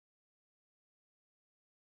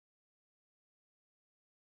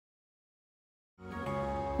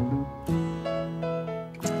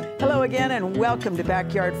Hello again and welcome to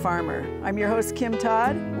Backyard Farmer. I'm your host, Kim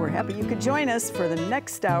Todd. We're happy you could join us for the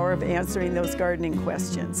next hour of answering those gardening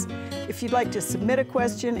questions. If you'd like to submit a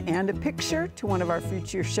question and a picture to one of our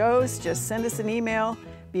future shows, just send us an email,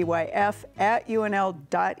 byf@unl.edu.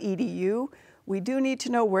 We do need to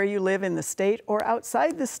know where you live in the state or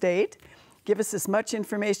outside the state. Give us as much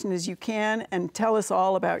information as you can and tell us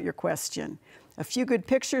all about your question. A few good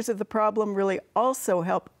pictures of the problem really also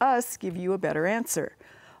help us give you a better answer.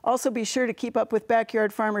 Also, be sure to keep up with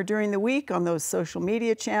Backyard Farmer during the week on those social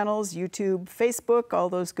media channels, YouTube, Facebook, all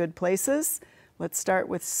those good places. Let's start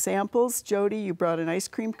with samples. Jody, you brought an ice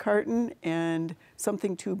cream carton and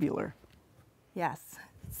something tubular. Yes.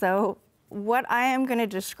 So what I am going to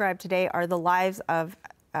describe today are the lives of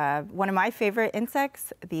one of my favorite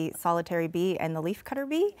insects, the solitary bee and the leafcutter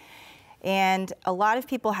bee. And a lot of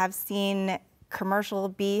people have seen commercial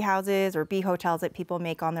bee houses or bee hotels that people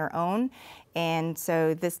make on their own. And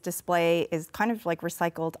so this display is kind of like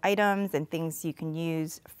recycled items and things you can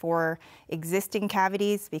use for existing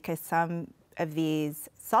cavities, because some of these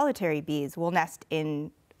solitary bees will nest in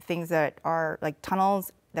things that are like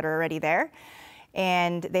tunnels that are already there.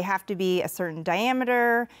 And they have to be a certain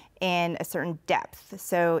diameter and a certain depth.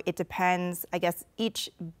 So it depends, I guess, each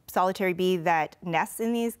solitary bee that nests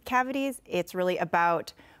in these cavities, it's really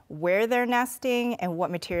about where they're nesting and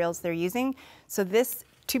what materials they're using. So this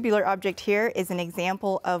tubular object here is an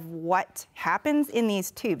example of what happens in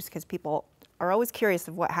these tubes, because people are always curious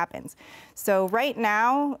of what happens. So right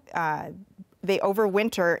now, they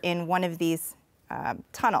overwinter in one of these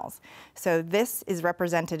tunnels. So this is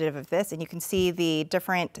representative of this, and you can see the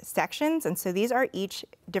different sections. And so these are each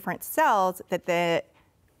different cells that the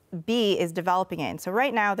bee is developing in. So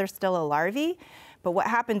right now, they're still a larvae. But what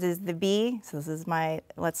happens is the bee, so this is my,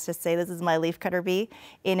 let's just say this is my leafcutter bee,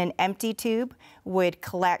 in an empty tube would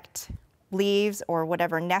collect leaves or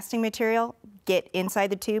whatever nesting material, get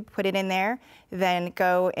inside the tube, put it in there, then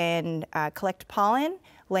go and collect pollen,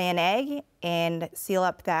 lay an egg, and seal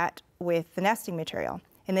up that with the nesting material.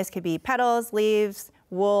 And this could be petals, leaves,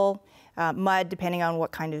 wool, mud, depending on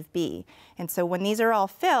what kind of bee. And so when these are all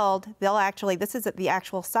filled, they'll actually, this is the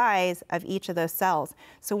actual size of each of those cells.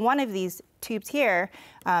 So one of these tubes here,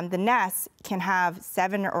 the nest can have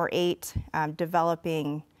 7 or 8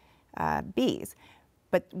 developing bees.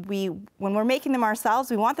 But when we're making them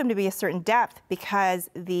ourselves, we want them to be a certain depth, because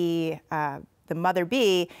the mother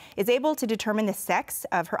bee is able to determine the sex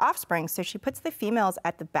of her offspring. So she puts the females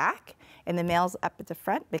at the back and the males up at the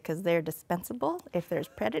front, because they're dispensable if there's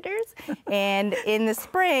predators. And in the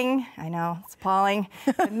spring, I know, it's appalling,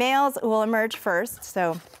 the males will emerge first.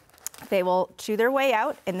 So they will chew their way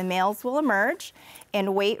out, and the males will emerge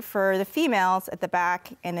and wait for the females at the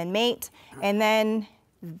back and then mate. And then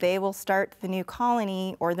they will start the new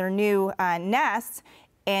colony or their new nest.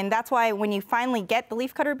 And that's why when you finally get the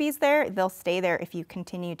leafcutter bees there, they'll stay there if you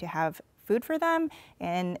continue to have food for them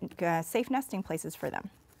and safe nesting places for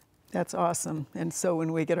them. That's awesome. And so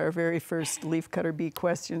when we get our very first leafcutter bee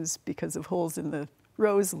questions because of holes in the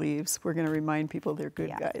rose leaves, we're going to remind people they're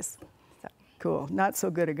good guys. So. Cool. Not so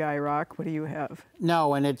good a guy, Rock. What do you have?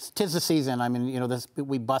 No, and tis the season. I mean, you know,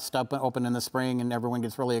 we bust up and open in the spring, and everyone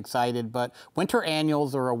gets really excited. But winter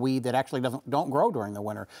annuals are a weed that actually don't grow during the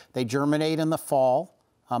winter. They germinate in the fall.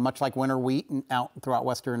 Much like winter wheat out throughout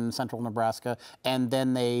western and central Nebraska, and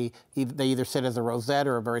then they either sit as a rosette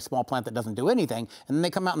or a very small plant that doesn't do anything, and then they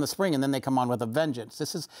come out in the spring, and then they come on with a vengeance.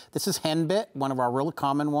 This is Henbit, one of our really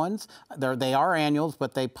common ones. They are annuals,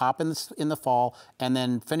 but they pop in the fall and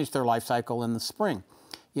then finish their life cycle in the spring.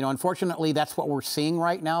 You know, unfortunately, that's what we're seeing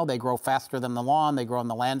right now. They grow faster than the lawn. They grow in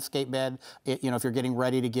the landscape bed. You know, if you're getting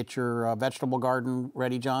ready to get your vegetable garden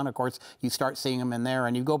ready, John, of course, you start seeing them in there.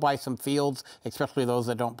 And you go by some fields, especially those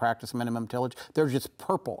that don't practice minimum tillage, they're just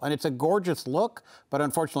purple. And it's a gorgeous look, but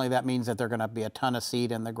unfortunately, that means that there's going to be a ton of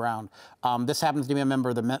seed in the ground. This happens to be a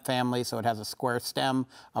member of the mint family, so it has a square stem,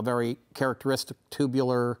 a very characteristic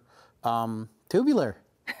tubular,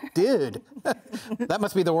 Dude, that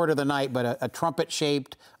must be the word of the night, but a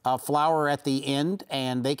trumpet-shaped flower at the end,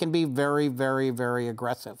 and they can be very, very, very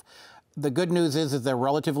aggressive. The good news is they're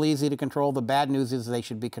relatively easy to control. The bad news is they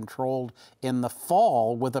should be controlled in the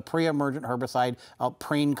fall with a pre-emergent herbicide, a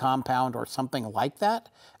preen compound or something like that,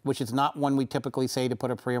 which is not one we typically say to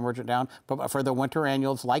put a pre-emergent down. But for the winter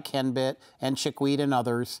annuals like Henbit and chickweed and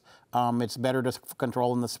others, It's better to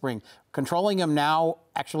control in the spring. Controlling them now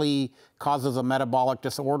actually causes a metabolic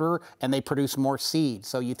disorder, and they produce more seeds.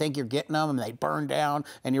 So you think you're getting them, and they burn down,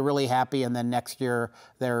 and you're really happy. And then next year,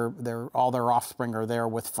 all their offspring are there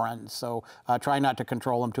with friends. So try not to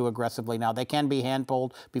control them too aggressively now. They can be hand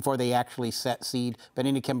pulled before they actually set seed, but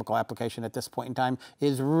any chemical application at this point in time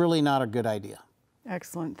is really not a good idea.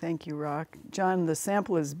 Excellent, thank you, Rock. John, the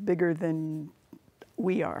sample is bigger than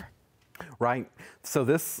we are. Right. So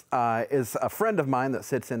this is a friend of mine that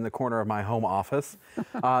sits in the corner of my home office.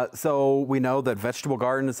 So we know that vegetable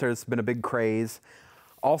gardens, there's been a big craze.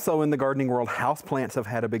 Also in the gardening world, houseplants have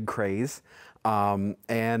had a big craze.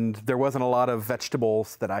 And there wasn't a lot of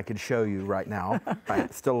vegetables that I could show you right now. Right?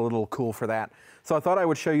 It's still a little cool for that. So I thought I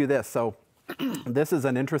would show you this. So this is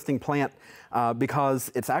an interesting plant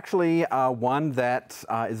because it's actually one that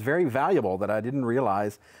is very valuable that I didn't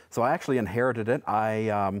realize. So I actually inherited it.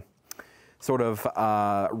 I sort of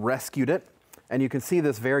rescued it. And you can see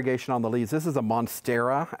this variegation on the leaves. This is a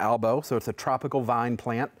Monstera Albo, so it's a tropical vine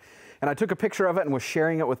plant. And I took a picture of it and was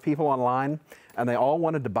sharing it with people online, and they all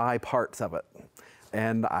wanted to buy parts of it.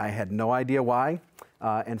 And I had no idea why.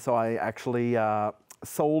 And so I actually I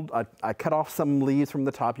cut off some leaves from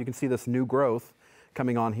the top. You can see this new growth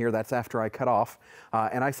coming on here. That's after I cut off.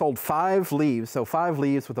 And I sold 5 leaves, so 5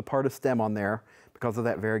 leaves with a part of stem on there, because of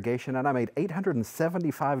that variegation, and I made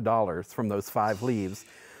 $875 from those 5 leaves.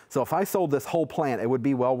 So if I sold this whole plant, it would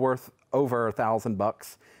be well worth over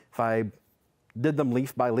 $1,000. If I did them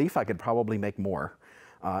leaf by leaf, I could probably make more.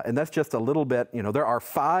 And that's just a little bit, you know, there are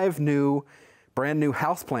 5 brand new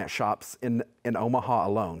houseplant shops in Omaha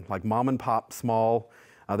alone, like mom and pop, small.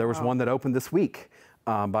 There was one that opened this week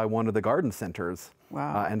by one of the garden centers.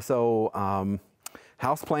 Wow. And so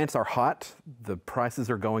houseplants are hot, the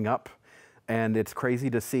prices are going up. And it's crazy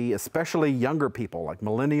to see, especially younger people, like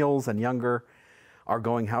millennials and younger, are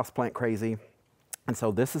going houseplant crazy. And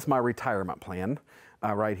so this is my retirement plan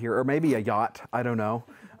right here, or maybe a yacht, I don't know.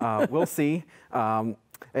 We'll see. And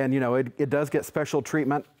you know, it does get special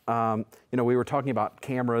treatment. You know, we were talking about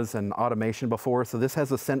cameras and automation before, so this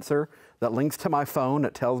has a sensor that links to my phone.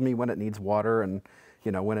 It tells me when it needs water and,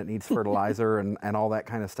 you know, when it needs fertilizer and all that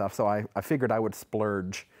kind of stuff. So I figured I would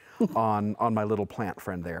splurge on my little plant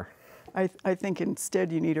friend there. I think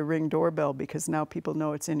instead you need a Ring doorbell, because now people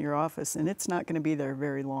know it's in your office and it's not going to be there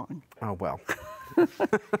very long. Oh, well.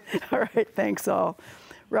 All right, thanks all.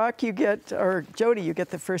 Rock, you get, or Jody, you get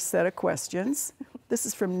the first set of questions. This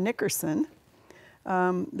is from Nickerson.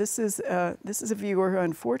 This is a viewer who,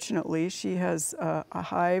 unfortunately, she has a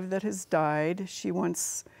hive that has died. She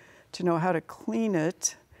wants to know how to clean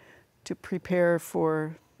it to prepare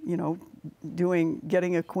for, you know,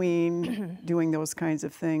 getting a queen, doing those kinds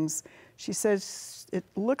of things. She says it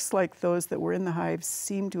looks like those that were in the hive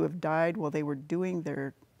seem to have died while they were doing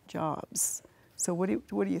their jobs. So what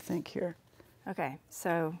do you think here? Okay,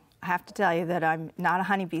 so I have to tell you that I'm not a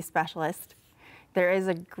honeybee specialist. There is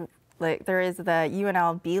the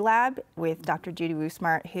UNL Bee Lab with Dr. Judy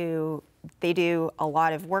Woosmart, who they do a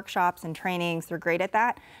lot of workshops and trainings. They're great at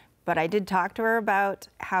that. But I did talk to her about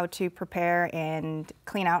how to prepare and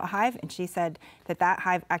clean out a hive, and she said that that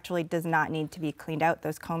hive actually does not need to be cleaned out.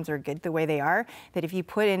 Those combs are good the way they are, that if you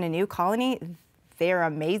put in a new colony, they're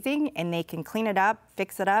amazing, and they can clean it up,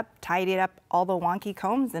 fix it up, tidy it up, all the wonky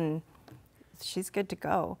combs, and she's good to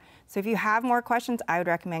go. So if you have more questions, I would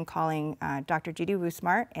recommend calling Dr. Judy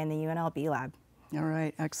Woosmart and the UNLB Lab. All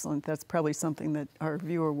right, excellent. That's probably something that our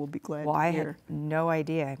viewer will be glad to hear. Well, I had no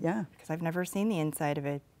idea. Yeah. Because I've never seen the inside of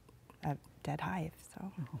a dead hive,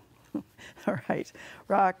 so. All right.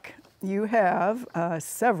 Rock, you have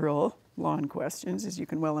several lawn questions, as you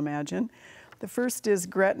can well imagine. The first is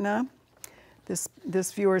Gretna.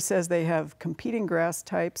 This viewer says they have competing grass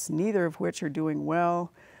types, neither of which are doing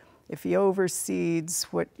well. If he overseeds,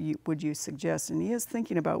 what would you suggest? And he is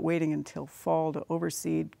thinking about waiting until fall to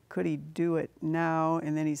overseed. Could he do it now?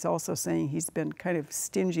 And then he's also saying he's been kind of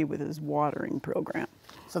stingy with his watering program.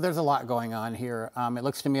 So there's a lot going on here. It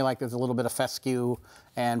looks to me like there's a little bit of fescue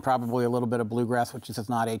and probably a little bit of bluegrass, which is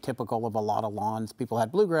not atypical of a lot of lawns. People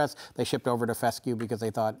had bluegrass, they shipped over to fescue because they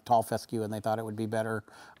thought tall fescue and they thought it would be better.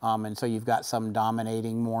 And so you've got some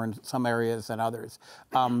dominating more in some areas than others.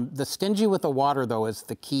 The stingy with the water, though, is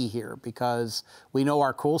the key here, because we know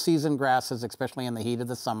our cool season grasses, especially in the heat of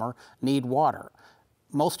the summer, need water.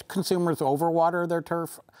 Most consumers overwater their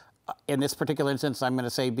turf. In this particular instance, I'm going to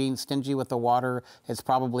say being stingy with the water has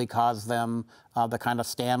probably caused them the kind of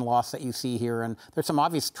stand loss that you see here. And there's some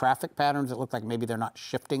obvious traffic patterns that look like maybe they're not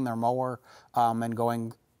shifting their mower and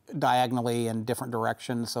going diagonally in different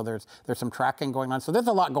directions, so there's some tracking going on. So there's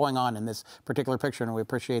a lot going on in this particular picture, and we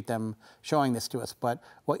appreciate them showing this to us. But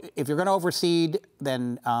if you're going to overseed,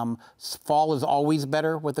 then fall is always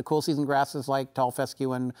better with the cool season grasses like tall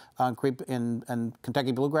fescue and creep and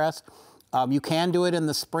Kentucky bluegrass. You can do it in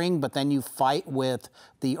the spring, but then you fight with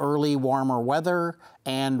the early warmer weather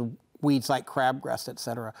and weeds like crabgrass, et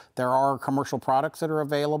cetera. There are commercial products that are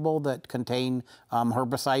available that contain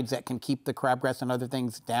herbicides that can keep the crabgrass and other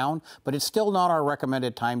things down, but it's still not our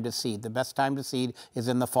recommended time to seed. The best time to seed is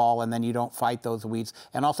in the fall, and then you don't fight those weeds.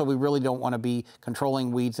 And also, we really don't want to be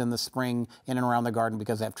controlling weeds in the spring in and around the garden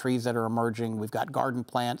because they have trees that are emerging. We've got garden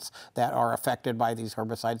plants that are affected by these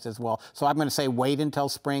herbicides as well. So I'm going to say wait until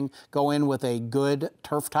spring. Go in with a good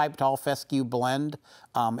turf-type tall fescue blend,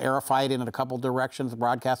 aerify it in a couple directions,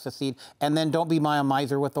 broadcast the seed, and then don't be a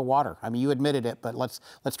miser with the water. I mean, you admitted it, but let's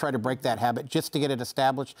try to break that habit just to get it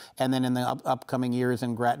established. And then in the upcoming years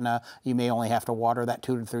in Gretna, you may only have to water that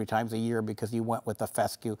 2 to 3 times a year because you went with the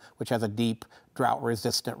fescue, which has a deep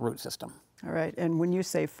drought-resistant root system. All right, and when you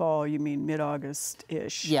say fall, you mean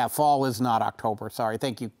mid-August-ish? Yeah, fall is not October. Sorry,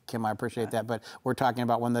 thank you, Kim, I appreciate that. But we're talking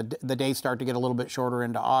about when the days start to get a little bit shorter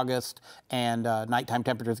into August and nighttime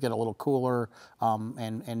temperatures get a little cooler,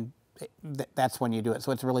 that's when you do it.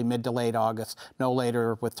 So it's really mid to late August, no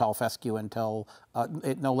later with tall fescue until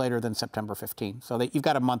no later than September 15. So you've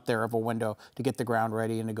got a month there of a window to get the ground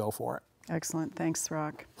ready and to go for it. Excellent, thanks,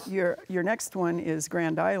 Rock. Your next one is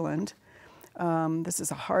Grand Island. This is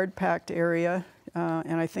a hard-packed area,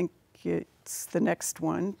 and I think it's the next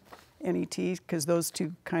one, NET, because those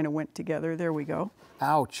two kind of went together. There we go.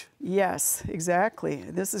 Ouch. Yes, exactly.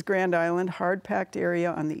 This is Grand Island, hard-packed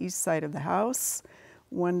area on the east side of the house.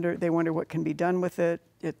 They wonder what can be done with it.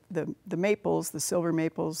 The maples, the silver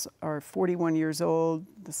maples, are 41 years old.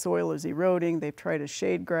 The soil is eroding. They've tried a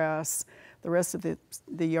shade grass. The rest of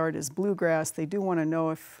the yard is bluegrass. They do want to know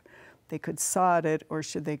if they could sod it, or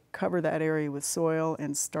should they cover that area with soil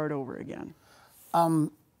and start over again?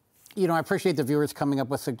 You know, I appreciate the viewers coming up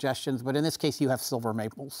with suggestions, but in this case, you have silver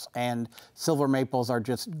maples, and silver maples are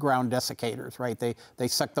just ground desiccators, right? They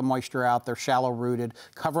suck the moisture out. They're shallow rooted.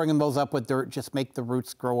 Covering those up with dirt just make the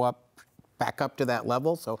roots grow up back up to that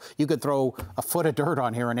level. So you could throw a foot of dirt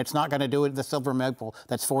on here and it's not going to do it. The silver maple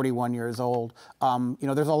that's 41 years old. You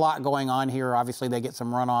know, there's a lot going on here. Obviously, they get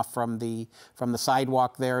some runoff from the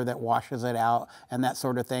sidewalk there that washes it out and that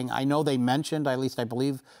sort of thing. I know they mentioned, at least I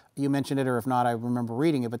believe you mentioned it, or if not, I remember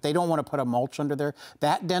reading it, but they don't want to put a mulch under there.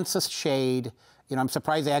 That densest shade, you know, I'm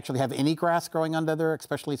surprised they actually have any grass growing under there,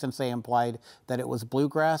 especially since they implied that it was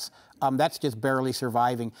bluegrass. That's just barely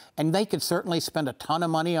surviving. And they could certainly spend a ton of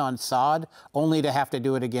money on sod, only to have to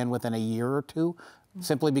do it again within a year or two,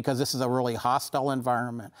 simply because this is a really hostile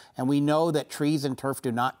environment. And we know that trees and turf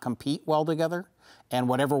do not compete well together. And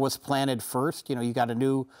whatever was planted first, you know, you got a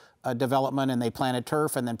new development and they planted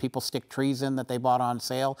turf and then people stick trees in that they bought on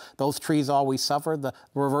sale. Those trees always suffer. The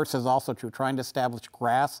reverse is also true. Trying to establish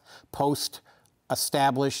grass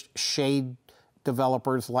post-established shade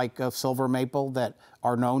developers like silver maple that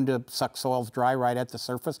are known to suck soils dry right at the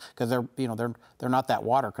surface because they're not that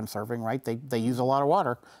water conserving, right? They use a lot of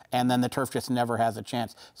water, and then the turf just never has a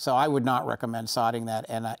chance. So I would not recommend sodding that,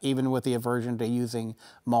 and even with the aversion to using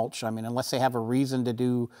mulch, I mean, unless they have a reason to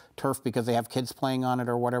do turf because they have kids playing on it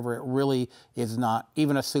or whatever, it really is not,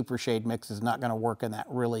 even a super shade mix is not going to work in that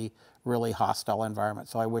really hostile environment.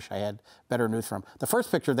 So I wish I had better news for them. The first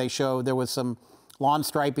picture they showed, there was some lawn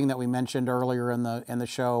striping that we mentioned earlier in the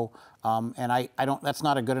show, and I don't. That's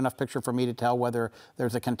not a good enough picture for me to tell whether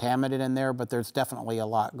there's a contaminant in there, but there's definitely a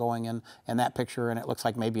lot going in that picture, and it looks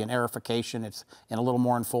like maybe an aerification. It's in a little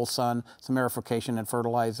more in full sun, some aerification and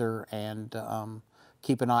fertilizer, and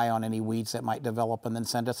keep an eye on any weeds that might develop, and then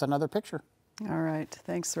send us another picture. All right,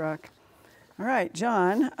 thanks, Rock. All right,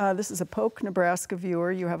 John, this is a Polk, Nebraska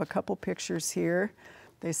viewer. You have a couple pictures here.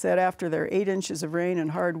 They said after their 8 inches of rain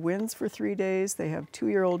and hard winds for 3 days, they have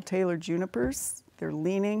 2-year-old Tayler junipers. They're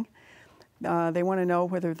leaning. They want to know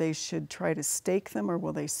whether they should try to stake them or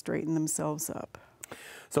will they straighten themselves up.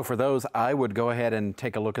 So for those, I would go ahead and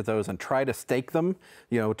take a look at those and try to stake them,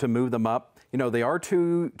 to move them up. They are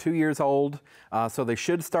two years old, so they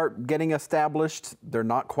should start getting established. They're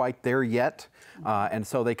not quite there yet, and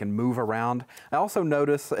so they can move around. I also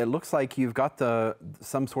notice it looks like you've got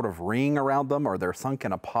some sort of ring around them, or they're sunk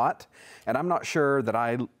in a pot, and I'm not sure that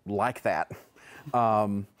I like that.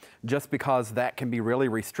 Just because that can be really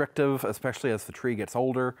restrictive, especially as the tree gets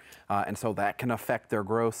older, and so that can affect their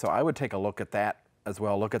growth. So I would take a look at that as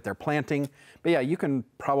well, look at their planting. But yeah, you can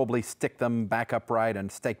probably stick them back upright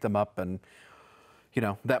and stake them up and, you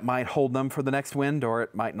know, that might hold them for the next wind or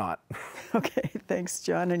it might not. Okay, thanks,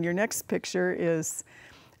 John. And your next picture is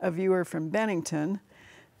a viewer from Bennington.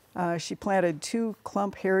 She planted 2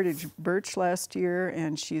 clump heritage birch last year,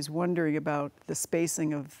 and she's wondering about the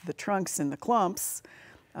spacing of the trunks in the clumps.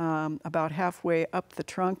 About halfway up the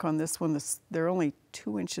trunk on this one, they're only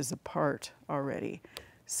 2 inches apart already.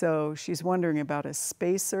 So she's wondering about a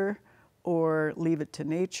spacer, or leave it to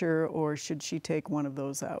nature, or should she take one of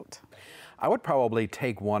those out? I would probably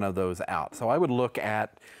take one of those out. So I would look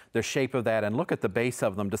at the shape of that and look at the base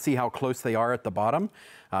of them to see how close they are at the bottom,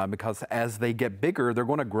 because as they get bigger, they're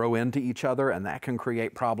going to grow into each other, and that can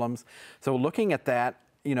create problems. So looking at that,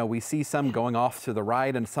 you know, we see some going off to the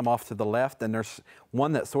right and some off to the left, and there's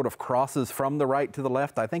one that sort of crosses from the right to the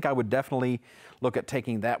left. I think I would definitely look at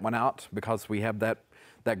taking that one out, because we have that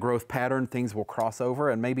growth pattern. Things will cross over,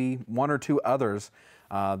 and maybe 1 or 2 others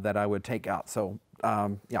that I would take out. So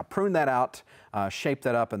yeah, prune that out, shape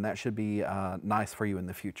that up, and that should be nice for you in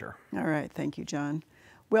the future. All right, thank you, John.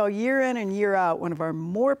 Well, year in and year out, one of our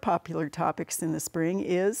more popular topics in the spring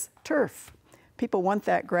is turf. People want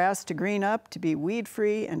that grass to green up, to be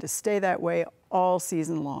weed-free, and to stay that way all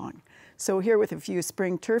season long. So here with a few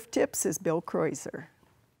spring turf tips is Bill Kreuzer.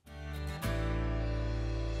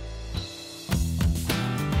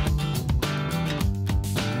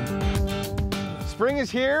 Spring is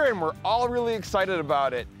here and we're all really excited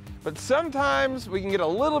about it. But sometimes we can get a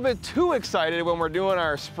little bit too excited when we're doing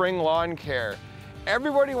our spring lawn care.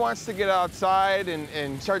 Everybody wants to get outside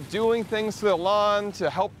and start doing things to the lawn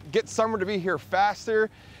to help get summer to be here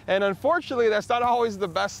faster. And unfortunately, that's not always the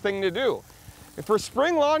best thing to do. For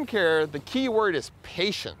spring lawn care, the key word is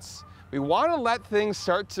patience. We want to let things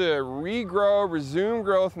start to regrow, resume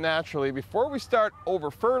growth naturally before we start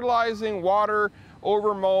over fertilizing, water,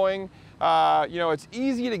 over mowing. You know, it's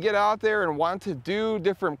easy to get out there and want to do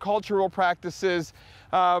different cultural practices,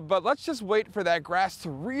 but let's just wait for that grass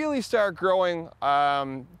to really start growing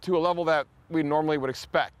to a level that we normally would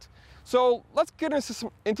expect. So let's get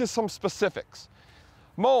into some specifics.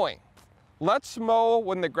 Mowing. Let's mow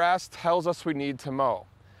when the grass tells us we need to mow.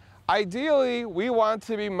 Ideally, we want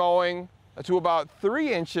to be mowing to about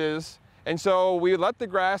 3 inches, and so we let the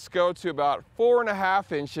grass go to about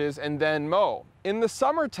 4.5 inches and then mow. In the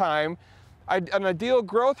summertime, an ideal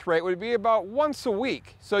growth rate would be about once a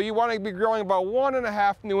week. So you want to be growing about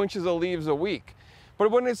 1.5 new inches of leaves a week.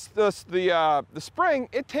 But when it's the spring,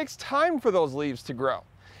 it takes time for those leaves to grow.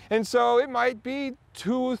 And so it might be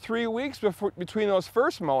 2-3 weeks between those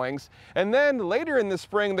first mowings. And then later in the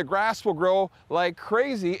spring, the grass will grow like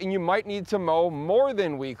crazy and you might need to mow more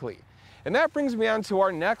than weekly. And that brings me on to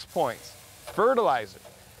our next point, fertilizer.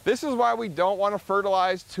 This is why we don't want to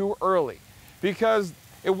fertilize too early, because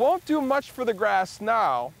it won't do much for the grass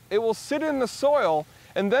now. It will sit in the soil,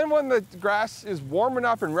 and then when the grass is warm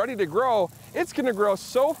enough and ready to grow, it's going to grow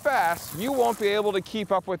so fast you won't be able to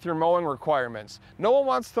keep up with your mowing requirements. No one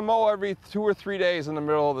wants to mow every 2 or 3 days in the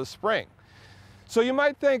middle of the spring. So you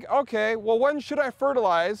might think, okay, well, when should I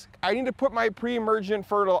fertilize? I need to put my pre-emergent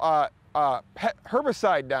herbicide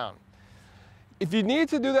down. If you need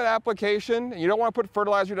to do that application and you don't want to put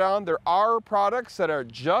fertilizer down, there are products that are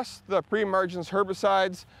just the pre-emergence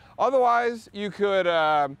herbicides. Otherwise, you could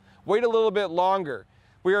wait a little bit longer.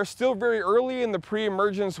 We are still very early in the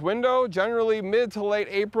pre-emergence window. Generally, mid to late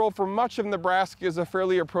April for much of Nebraska is a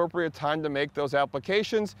fairly appropriate time to make those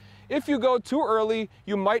applications. If you go too early,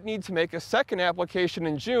 you might need to make a second application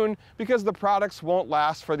in June because the products won't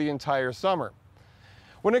last for the entire summer.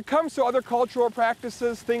 When it comes to other cultural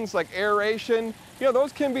practices, things like aeration, you know,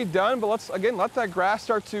 those can be done, but let's, again, let that grass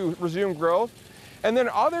start to resume growth. And then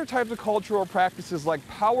other types of cultural practices like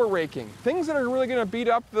power raking, things that are really going to beat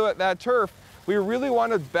up that turf, we really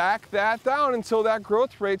want to back that down until that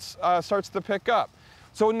growth rate starts to pick up.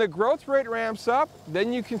 So when the growth rate ramps up,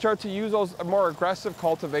 then you can start to use those more aggressive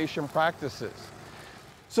cultivation practices.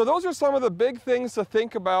 So those are some of the big things to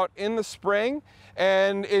think about in the spring,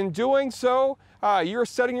 and in doing so, you're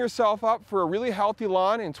setting yourself up for a really healthy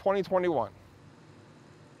lawn in 2021.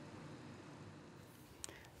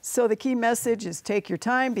 So the key message is take your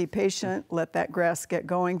time, be patient, let that grass get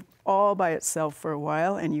going all by itself for a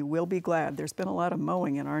while, and you will be glad. There's been a lot of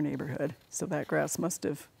mowing in our neighborhood, so that grass must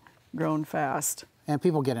have grown fast. And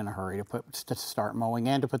people get in a hurry to start mowing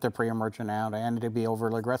and to put their pre-emergent out and to be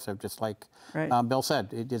overly aggressive, just like Bill said.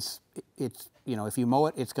 It's you know, if you mow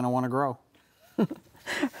it, it's going to want to grow.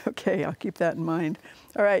 Okay, I'll keep that in mind.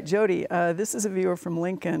 All right, Jody, this is a viewer from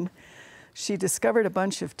Lincoln. She discovered a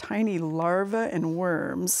bunch of tiny larvae and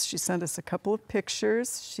worms. She sent us a couple of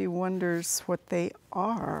pictures. She wonders what they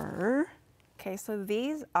are. Okay, so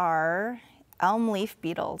these are elm leaf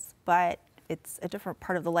beetles, but it's a different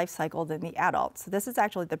part of the life cycle than the adult. So this is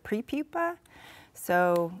actually the pre-pupa.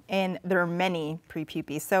 So, and there are many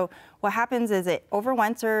pre-pupae. So what happens is it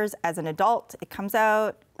overwinters as an adult, it comes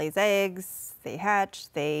out, lays eggs, they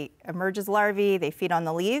hatch, they emerge as larvae, they feed on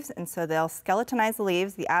the leaves, and so they'll skeletonize the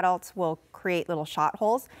leaves. The adults will create little shot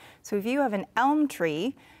holes. So if you have an elm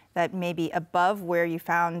tree that may be above where you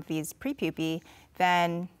found these pre-pupae,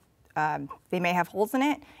 then they may have holes in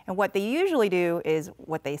it. And what they usually do is,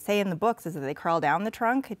 what they say in the books is that they crawl down the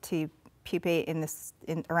trunk to pupae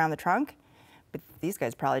around the trunk. But these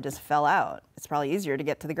guys probably just fell out. It's probably easier to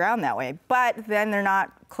get to the ground that way. But then they're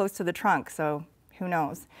not close to the trunk, so who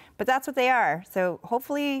knows? But that's what they are. So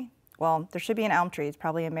hopefully, well, there should be an elm tree. It's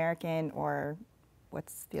probably American or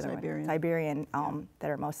what's the other one? Siberian elm that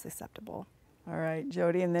are most susceptible. All right,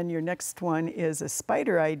 Jody, and then your next one is a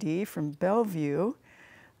spider ID from Bellevue.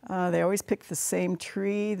 They always pick the same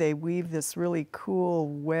tree. They weave this really cool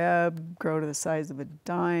web, grow to the size of a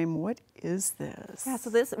dime. What is this? Yeah,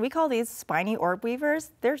 so we call these spiny orb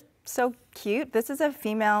weavers. They're so cute. This is a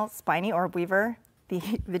female spiny orb weaver.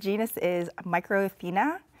 The genus is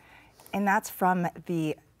Microathena, and that's from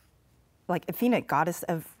the Athena, goddess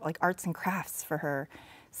of arts and crafts, for her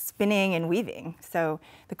spinning and weaving. So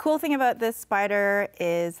the cool thing about this spider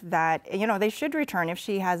is that, they should return if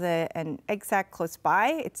she has an egg sac close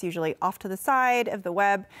by. It's usually off to the side of the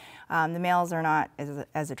web. The males are not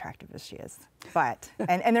as attractive as she is, but,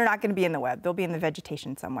 and they're not gonna be in the web. They'll be in the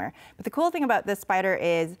vegetation somewhere. But the cool thing about this spider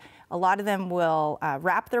is a lot of them will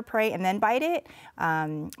wrap their prey and then bite it.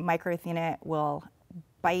 Microathena will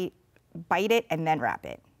bite it and then wrap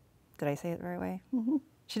it. Did I say it the right way? Mm-hmm.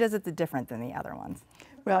 She does it different than the other ones.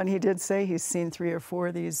 Well, and he did say he's seen 3 or 4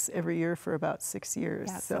 of these every year for about 6 years.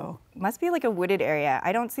 Yeah, so must be like a wooded area.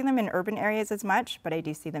 I don't see them in urban areas as much, but I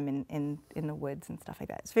do see them in the woods and stuff like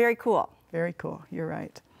that. It's very cool. Very cool. You're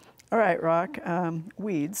right. All right, Rock.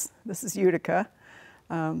 Weeds. This is Utica.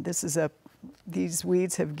 These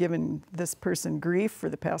weeds have given this person grief for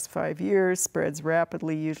the past 5 years. Spreads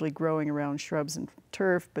rapidly, usually growing around shrubs and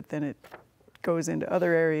turf, but then it goes into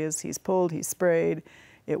other areas. He's pulled, he's sprayed.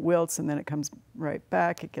 It wilts and then it comes right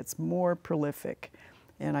back. It gets more prolific.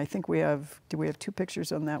 And I think do we have 2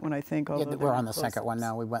 pictures on that one, I think? Yeah, we're on the second one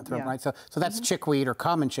now. We went through them, right? So that's chickweed, or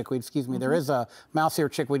common chickweed, excuse me. There is a mouse ear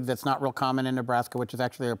chickweed that's not real common in Nebraska, which is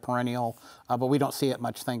actually a perennial, but we don't see it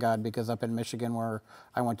much, thank God, because up in Michigan where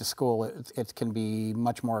I went to school, it can be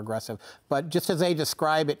much more aggressive. But just as they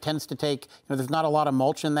describe, it tends to take, there's not a lot of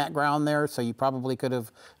mulch in that ground there, so you probably could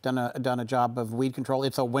have done a job of weed control.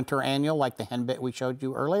 It's a winter annual, like the henbit we showed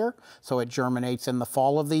you earlier, so it germinates in the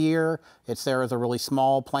fall of the year. It's there as a really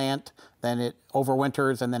small plant, then it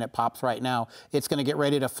overwinters, and then it pops right now. It's going to get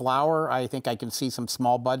ready to flower. I think I can see some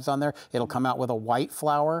small buds on there. It'll come out with a white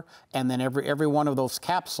flower, and then every one of those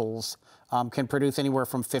capsules can produce anywhere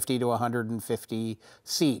from 50 to 150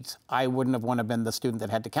 seeds. I wouldn't have wanted to been the student that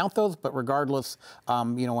had to count those, but regardless,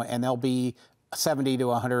 and there'll be 70 to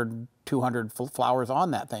 100, 200 flowers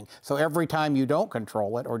on that thing. So every time you don't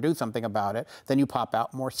control it or do something about it, then you pop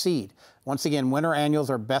out more seed. Once again, winter annuals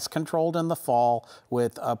are best controlled in the fall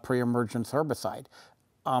with a pre-emergence herbicide.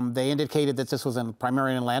 They indicated that this was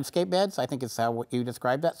primarily in landscape beds. I think it's how you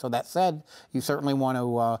described that. So that said, you certainly want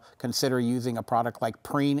to consider using a product like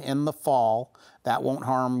Preen in the fall. That won't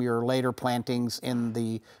harm your later plantings in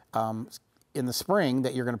the spring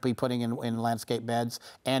that you're going to be putting in landscape beds.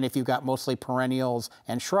 And if you've got mostly perennials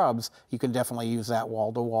and shrubs, you can definitely use that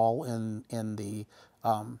wall to wall in the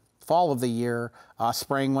fall of the year.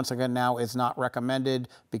 Spraying, once again, now is not recommended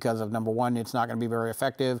because of, number one, it's not going to be very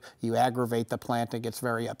effective. You aggravate the plant, it gets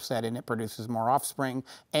very upset, and it produces more offspring.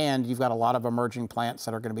 And you've got a lot of emerging plants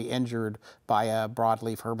that are going to be injured by a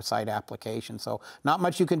broadleaf herbicide application. So not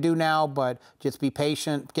much you can do now, but just be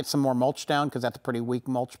patient. Get some more mulch down, because that's a pretty weak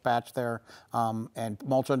mulch patch there. And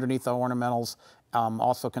mulch underneath the ornamentals.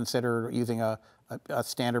 Also consider using a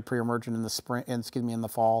standard pre-emergent in the spring, in the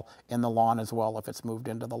fall, in the lawn as well, if it's moved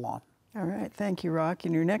into the lawn. All right, thank you, Rock.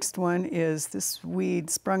 And your next one is this weed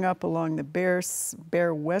sprung up along the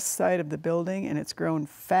bare west side of the building, and it's grown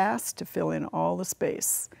fast to fill in all the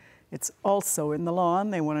space. It's also in the lawn.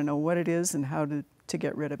 They want to know what it is and how to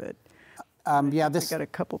get rid of it. Yeah, I got a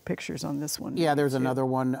couple pictures on this one. Yeah, there's another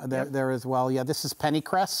one there as well. Yeah, this is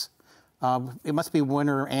Pennycress. It must be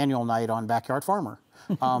winter annual night on Backyard Farmer.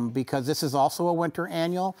 Because this is also a winter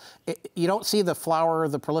annual. You don't see the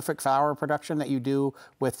prolific flower production that you do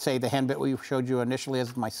with, say, the henbit we showed you initially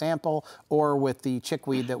as my sample, or with the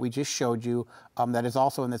chickweed that we just showed you that is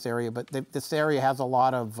also in this area. But this area has a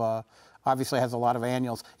lot of obviously has a lot of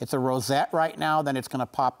annuals. It's a rosette right now, then it's going to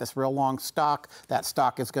pop this real long stalk. That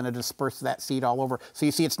stalk is going to disperse that seed all over. So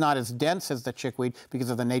you see it's not as dense as the chickweed because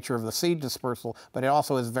of the nature of the seed dispersal, but it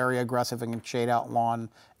also is very aggressive and can shade out lawn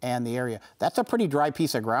and the area. That's a pretty dry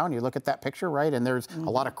piece of ground. You look at that picture, right? And there's a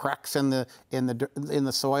lot of cracks in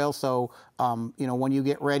the soil. So you know, when you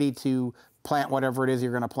get ready to plant whatever it is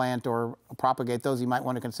you're going to plant or propagate those, you might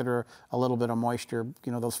want to consider a little bit of moisture.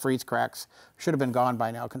 You know, those freeze cracks should have been gone by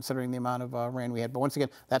now considering the amount of rain we had. But once again,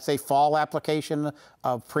 that's a fall application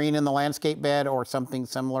of preen in the landscape bed or something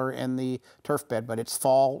similar in the turf bed, but it's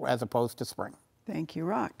fall as opposed to spring. Thank you,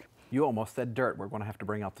 Rock. You almost said dirt. We're going to have to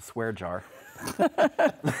bring out the swear jar.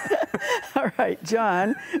 All right,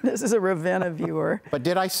 John, this is a Ravenna viewer. But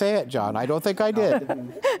did I say it, John? I don't think I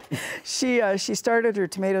did. She started her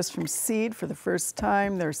tomatoes from seed for the first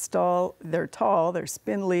time. They're tall, they're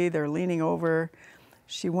spindly, they're leaning over.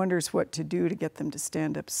 She wonders what to do to get them to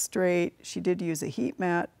stand up straight. She did use a heat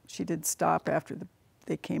mat. She did stop after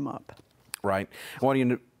they came up. Right. Well,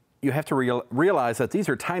 you have to realize that these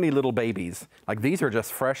are tiny little babies. Like, these are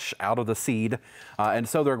just fresh out of the seed. And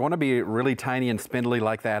so they're going to be really tiny and spindly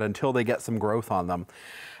like that until they get some growth on them.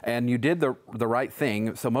 And you did the right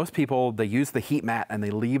thing. So most people, they use the heat mat and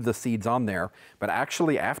they leave the seeds on there. But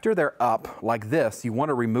actually, after they're up like this, you want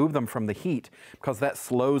to remove them from the heat because that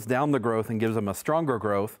slows down the growth and gives them a stronger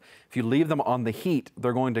growth. If you leave them on the heat,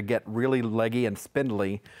 they're going to get really leggy and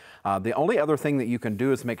spindly. The only other thing that you can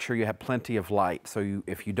do is make sure you have plenty of light. So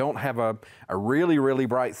if you don't have a really, really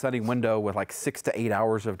bright sunny window with like 6 to 8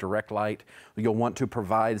 hours of direct light, you'll want to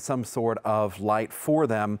provide some sort of light for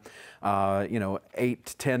them, you know,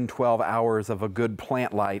 8, 10, 12 hours of a good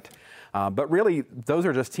plant light. But really, those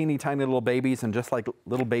are just teeny tiny little babies, and just like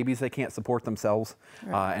little babies, they can't support themselves.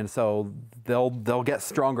 Right. And so they'll get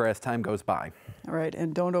stronger as time goes by. All right,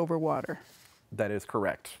 and don't overwater. That is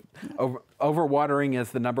correct. Overwatering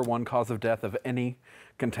is the #1 cause of death of any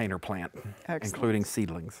container plant, including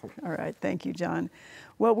seedlings. All right, thank you, John.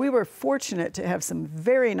 Well, we were fortunate to have some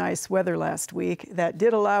very nice weather last week that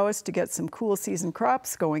did allow us to get some cool season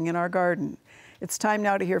crops going in our garden. It's time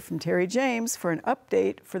now to hear from Terry James for an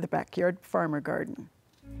update for the Backyard Farmer Garden.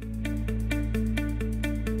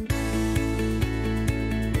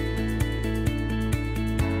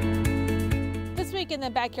 In the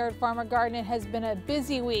Backyard Farmer Garden, it has been a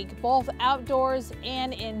busy week, both outdoors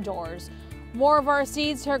and indoors. More of our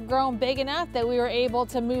seeds have grown big enough that we were able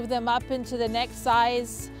to move them up into the next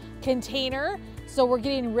size container. So we're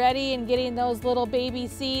getting ready and getting those little baby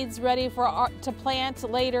seeds ready to plant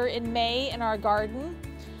later in May in our garden.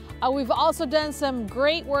 We've also done some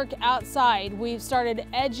great work outside. We've started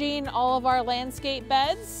edging all of our landscape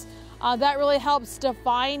beds. That really helps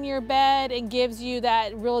define your bed and gives you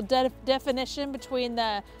that real definition between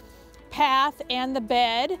the path and the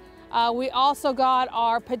bed. We also got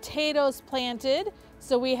our potatoes planted.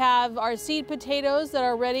 So we have our seed potatoes that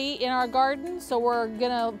are ready in our garden. So we're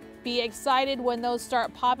gonna be excited when those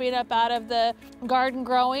start popping up out of the garden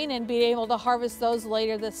growing and be able to harvest those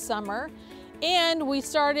later this summer. And we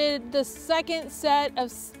started the second set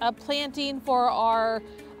of planting for our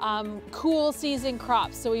cool season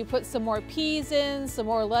crops. So we put some more peas in, some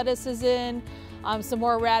more lettuces in, some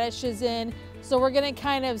more radishes in. So we're gonna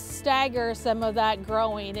kind of stagger some of that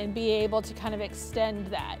growing and be able to kind of extend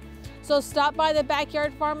that. So stop by the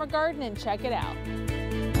Backyard Farmer Garden and check it out.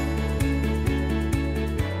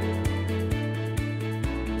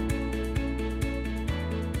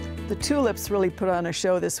 The tulips really put on a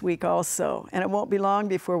show this week also, and it won't be long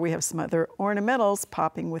before we have some other ornamentals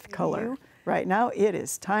popping with color. Right now, it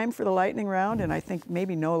is time for the lightning round, and I think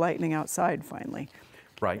maybe no lightning outside finally.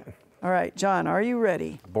 Right. All right, John, are you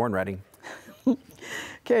ready? Born ready.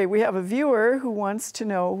 Okay, we have a viewer who wants to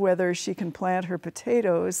know whether she can plant her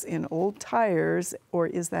potatoes in old tires, or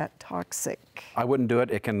is that toxic? I wouldn't do it.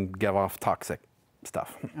 It can give off toxic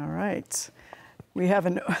stuff. All right. We have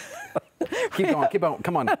an... Keep going,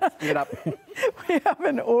 come on, get up. We have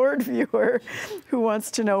an Ord viewer who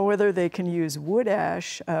wants to know whether they can use wood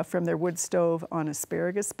ash from their wood stove on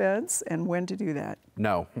asparagus beds and when to do that.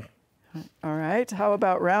 No. All right, how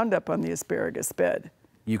about Roundup on the asparagus bed?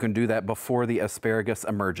 You can do that before the asparagus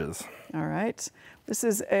emerges. All right. This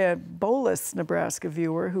is a Bolus, Nebraska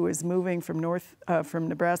viewer who is moving from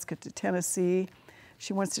Nebraska to Tennessee.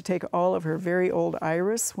 She wants to take all of her very old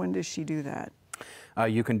iris. When does she do that?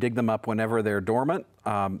 You can dig them up whenever they're dormant,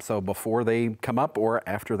 so before they come up or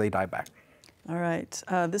after they die back. All right.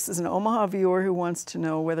 This is an Omaha viewer who wants to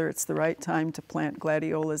know whether it's the right time to plant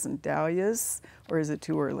gladiolas and dahlias, or is it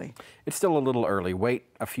too early? It's still a little early. Wait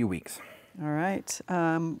a few weeks. All right.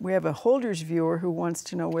 We have a Holders viewer who wants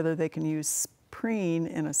to know whether they can use preen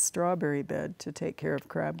in a strawberry bed to take care of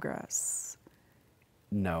crabgrass?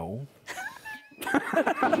 No.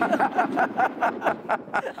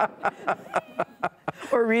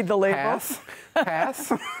 Or read the label? Pass.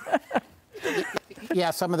 Pass.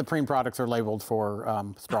 Yeah, some of the preen products are labeled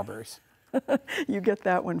for strawberries. You get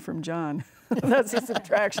that one from John. That's a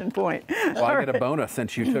subtraction point. Well, I get a bonus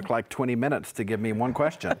since you took like 20 minutes to give me one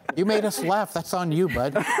question. You made us laugh. That's on you,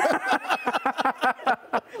 bud.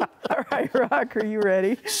 All right, Rock, are you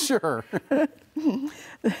ready? Sure.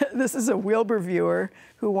 This is a Wilbur viewer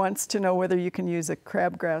who wants to know whether you can use a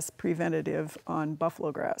crabgrass preventative on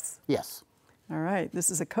buffalo grass. Yes. All right, this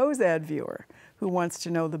is a Cozad viewer who wants to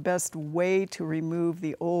know the best way to remove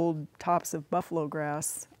the old tops of buffalo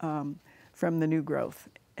grass from the new growth.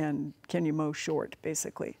 And can you mow short,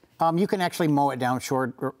 basically? You can actually mow it down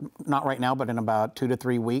short, not right now, but in about 2 to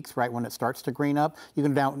 3 weeks, right when it starts to green up. You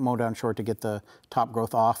can mow down short to get the top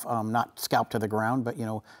growth off, not scalp to the ground, but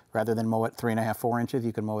rather than mow it 3.5, 4 inches,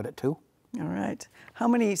 you can mow it at 2. All right. How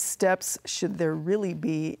many steps should there really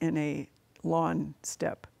be in a lawn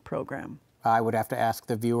step program? I would have to ask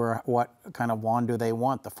the viewer what kind of lawn do they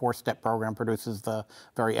want. The 4-step program produces the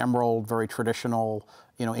very emerald, very traditional,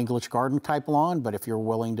 English garden type lawn. But if you're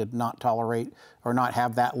willing to not tolerate or not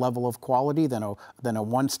have that level of quality, then a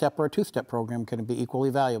 1-step or a 2-step program can be equally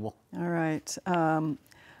valuable. All right.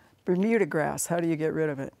 Bermuda grass, how do you get rid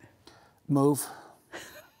of it? Move.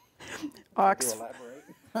 Ox.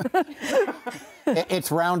 It's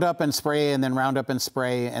Roundup and spray, and then Roundup and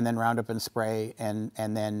spray, and then Roundup and spray, and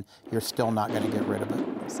then you're still not going to get rid of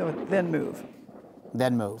it. So then move.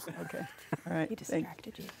 Then move. Okay. All right. He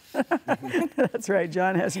distracted you. That's right.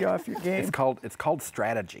 John has you off your game. It's called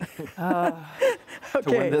strategy. Okay. To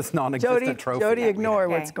win this non-existent trophy. Jody, ignore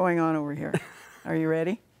Okay. what's going on over here. Are you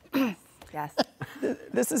ready? Yes.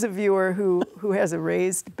 This is a viewer who has a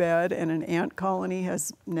raised bed and an ant colony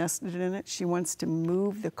has nested in it. She wants to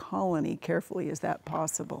move the colony carefully. Is that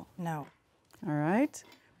possible? No. All right.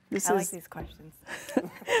 I like these questions.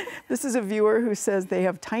 This is a viewer who says they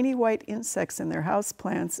have tiny white insects in their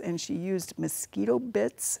houseplants, and she used mosquito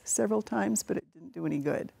bits several times, but it didn't do any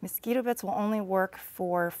good. Mosquito bits will only work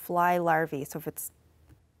for fly larvae. So if it's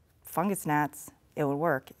fungus gnats, it will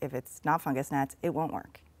work. If it's not fungus gnats, it won't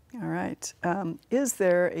work. All right. Is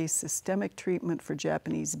there a systemic treatment for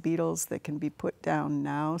Japanese beetles that can be put down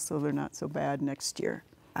now so they're not so bad next year?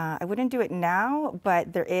 I wouldn't do it now,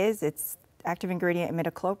 but there is. It's active ingredient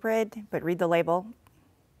imidacloprid, but read the label.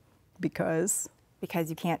 Because? Because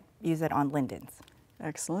you can't use it on lindens.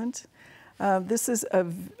 Excellent. This is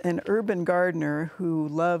an urban gardener who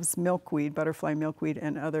loves milkweed, butterfly milkweed,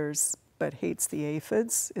 and others, but hates the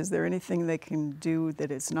aphids. Is there anything they can do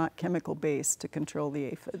that is not chemical-based to control the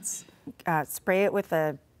aphids? Spray it with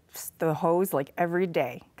the hose like every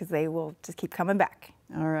day, because they will just keep coming back.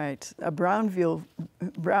 All right. A Brownville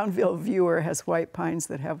viewer has white pines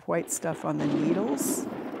that have white stuff on the needles.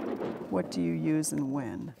 What do you use and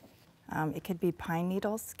when? It could be pine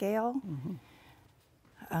needle scale.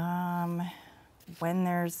 When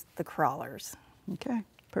there's the crawlers. Okay,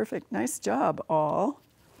 perfect. Nice job, all.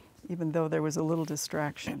 Even though there was a little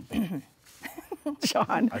distraction.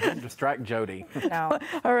 John. I didn't distract Jody. No.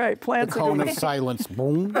 All right, plants The of the cone week. of silence.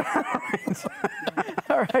 Boom.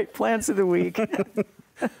 All right, plants of the week.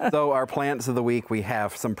 So our plants of the week, we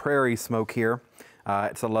have some prairie smoke here.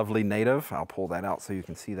 It's a lovely native. I'll pull that out so you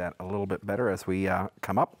can see that a little bit better as we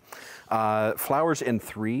come up. Flowers in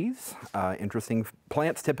threes. Interesting.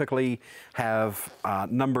 Plants typically have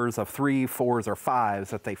numbers of 3, 4s, or 5s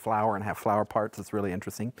that they flower and have flower parts. It's really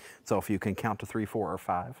interesting. So if you can count to 3, 4, or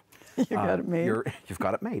 5, You got it made. you've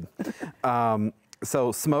got it made.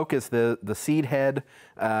 So smoke is the seed head.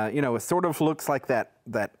 It sort of looks like that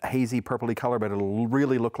hazy purpley color, but it'll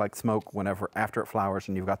really look like smoke after it flowers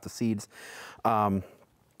and you've got the seeds. And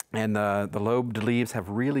the lobed leaves have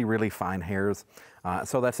really, really fine hairs.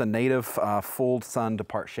 So that's a native full sun to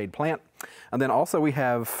part shade plant. And then also we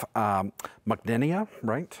have Magnolia,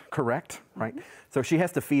 right? Correct, right? So she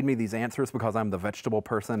has to feed me these answers because I'm the vegetable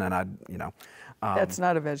person and That's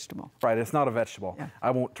not a vegetable. Right, it's not a vegetable. Yeah.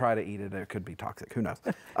 I won't try to eat it. It could be toxic. Who knows?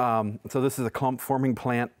 So this is a clump-forming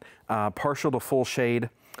plant, partial to full shade.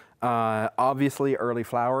 Obviously early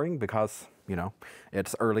flowering because,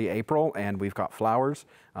 it's early April and we've got flowers,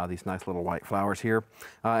 these nice little white flowers here.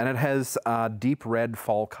 And it has deep red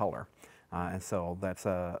fall color. And so that's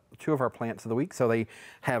 2 of our plants of the week. So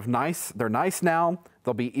they're nice now.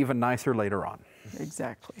 They'll be even nicer later on.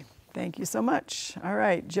 Exactly. Thank you so much. All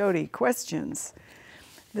right, Jody, questions.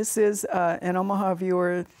 This is an Omaha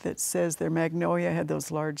viewer that says their magnolia had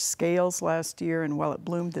those large scales last year, and while it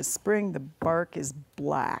bloomed this spring, the bark is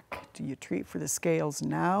black. Do you treat for the scales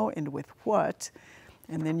now, and with what?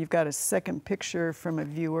 And then you've got a second picture from a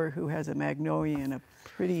viewer who has a magnolia in a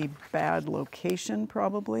pretty bad location,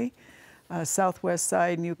 probably. Southwest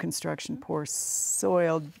side, new construction, poor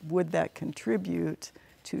soil. Would that contribute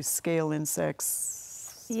to scale insects?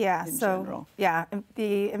 Yeah, general? Yeah,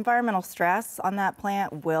 the environmental stress on that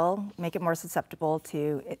plant will make it more susceptible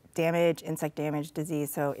to damage, insect damage,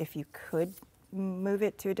 disease. So if you could move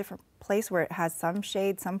it to a different place where it has some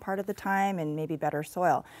shade some part of the time and maybe better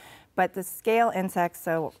soil. But the scale insects,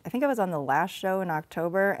 so I think I was on the last show in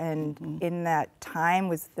October, and in that time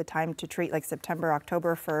was the time to treat, like September,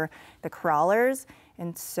 October, for the crawlers.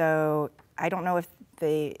 And so I don't know if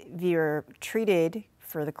the viewer treated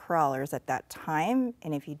for the crawlers at that time,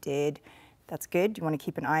 and if you did, that's good. You want to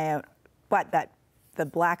keep an eye out. But the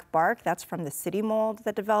black bark, that's from the city mold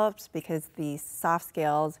that develops, because the soft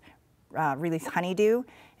scales release honeydew,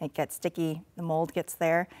 and it gets sticky, the mold gets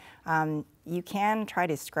there. You can try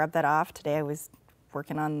to scrub that off. Today I was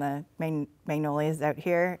working on the magnolias out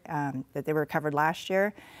here that they were covered last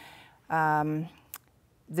year.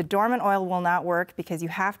 The dormant oil will not work because you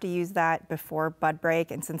have to use that before bud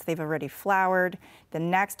break, and since they've already flowered, the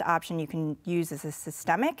next option you can use is a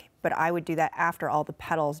systemic, but I would do that after all the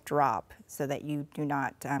petals drop so that you do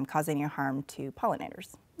not cause any harm to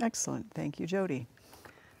pollinators. Excellent, thank you, Jody.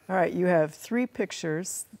 All right, you have 3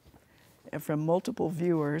 pictures from multiple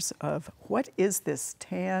viewers of what is this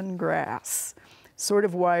tan grass? Sort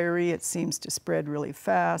of wiry, it seems to spread really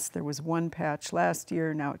fast. There was one patch last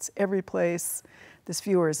year, now it's every place. This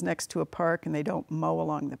viewer is next to a park and they don't mow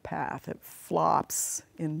along the path. It flops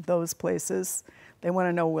in those places. They want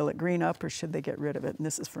to know, will it green up or should they get rid of it? And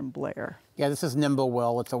this is from Blair. Yeah, this is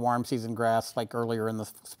Nimblewill. It's a warm season grass, like earlier in the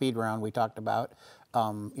speed round we talked about.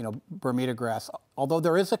 You know, Bermuda grass. Although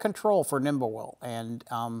there is a control for Nimblewill, and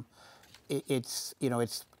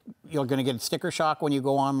you're going to get sticker shock when you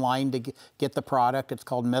go online to get the product. It's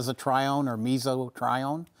called mesotrione or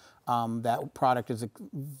mesotrione. That product is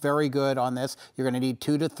very good on this. You're going to need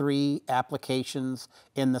 2 to 3 applications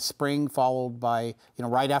in the spring, followed by,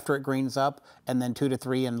 right after it greens up, and then 2 to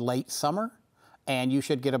 3 in late summer. And you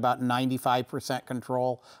should get about 95%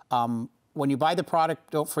 control. When you buy the product,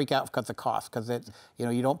 don't freak out because of cost, because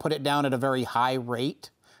you don't put it down at a very high rate,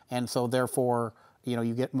 and so therefore,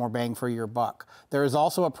 you get more bang for your buck. There is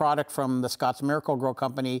also a product from the Scott's Miracle-Gro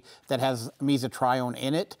Company that has mesotrione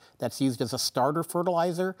in it that's used as a starter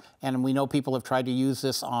fertilizer, and we know people have tried to use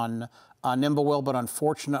this on Nimblewill, but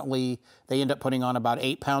unfortunately, they end up putting on about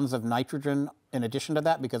 8 pounds of nitrogen in addition to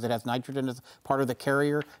that, because it has nitrogen as part of the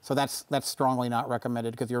carrier. So that's strongly not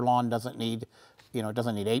recommended, because your lawn doesn't need, it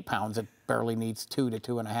doesn't need 8 pounds. It barely needs 2 to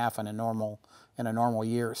 2.5 in a normal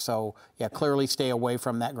year. So yeah, clearly stay away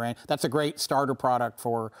from that grain. That's a great starter product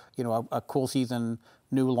for, a cool season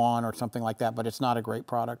new lawn or something like that, but it's not a great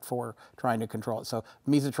product for trying to control it. So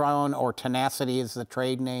mesotrione, or Tenacity, is the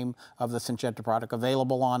trade name of the Syngenta product,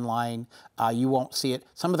 available online. You won't see it.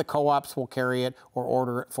 Some of the co-ops will carry it or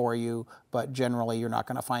order it for you, but generally you're not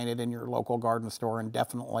going to find it in your local garden store, and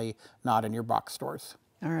definitely not in your box stores.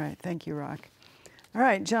 All right, thank you, Rock. All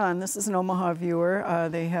right, John, this is an Omaha viewer.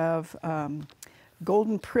 They have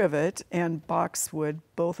golden privet and boxwood,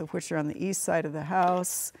 both of which are on the east side of the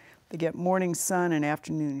house. They get morning sun and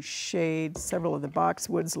afternoon shade. Several of the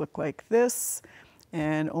boxwoods look like this,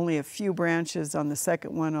 and only a few branches on the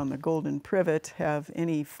second one on the golden privet have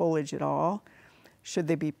any foliage at all. Should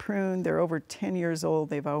they be pruned? They're over 10 years old.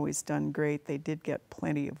 They've always done great. They did get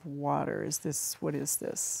plenty of water. What is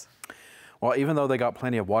this? Well, even though they got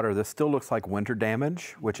plenty of water, this still looks like winter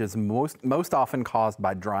damage, which is most often caused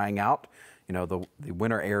by drying out. The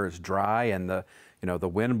winter air is dry, and the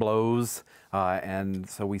wind blows, and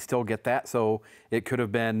so we still get that. So it could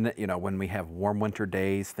have been, when we have warm winter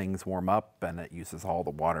days, things warm up and it uses all the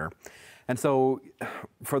water. And so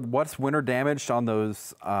for what's winter damaged on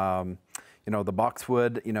those, the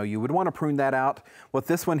boxwood, you would want to prune that out. With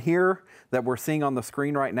this one here that we're seeing on the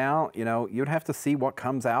screen right now, you'd have to see what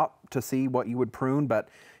comes out to see what you would prune. But,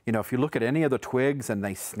 if you look at any of the twigs and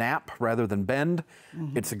they snap rather than bend,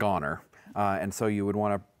 it's a goner. And so you would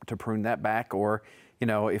want to prune that back, or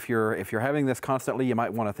if you're having this constantly, you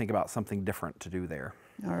might want to think about something different to do there.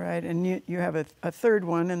 All right, and you have a third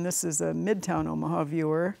one, and this is a Midtown Omaha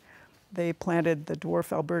viewer. They planted the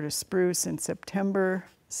dwarf Alberta spruce in September,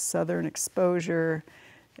 southern exposure.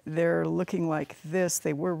 They're looking like this.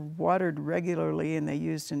 They were watered regularly, and they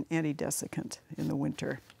used an antidesiccant in the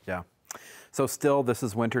winter. Yeah. So still, this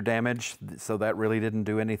is winter damage, so that really didn't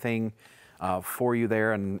do anything. for you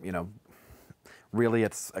there, and you know, really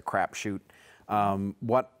it's a crapshoot.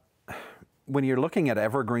 When you're looking at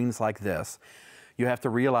evergreens like this, you have to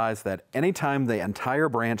realize that anytime the entire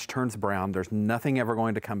branch turns brown, there's nothing ever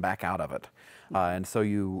going to come back out of it. And so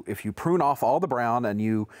if you prune off all the brown and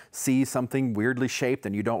you see something weirdly shaped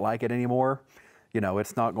and you don't like it anymore, you know,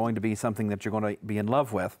 it's not going to be something that you're going to be in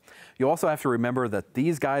love with. You also have to remember that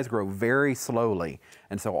these guys grow very slowly.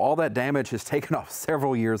 And so all that damage has taken off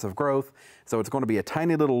several years of growth. So it's going to be a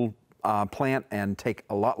tiny little plant and take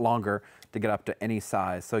a lot longer to get up to any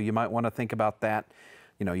size. So you might want to think about that.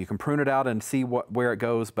 You know, you can prune it out and see where it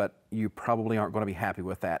goes, but you probably aren't going to be happy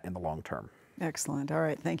with that in the long term. Excellent. All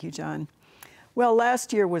right. Thank you, John. Well,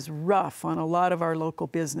 last year was rough on a lot of our local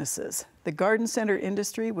businesses. The garden center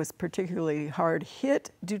industry was particularly hard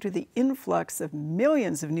hit due to the influx of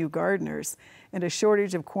millions of new gardeners and a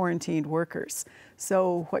shortage of quarantined workers.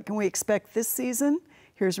 So what can we expect this season?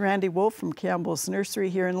 Here's Randy Wolf from Campbell's Nursery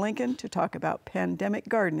here in Lincoln to talk about pandemic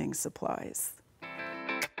gardening supplies.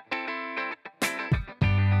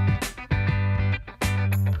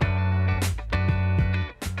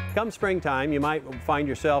 Come springtime, you might find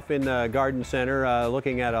yourself in the garden center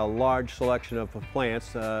looking at a large selection of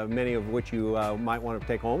plants, many of which you might want to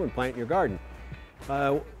take home and plant in your garden.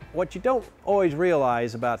 What you don't always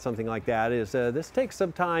realize about something like that is this takes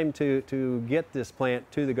some time to get this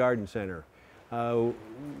plant to the garden center.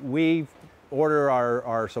 We order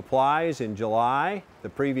our supplies in July the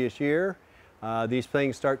previous year. These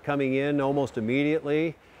things start coming in almost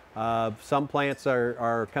immediately. Some plants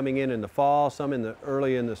are coming in the fall, some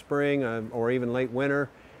early in the spring or even late winter.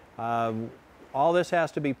 All this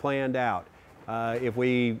has to be planned out. If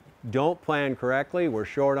we don't plan correctly, we're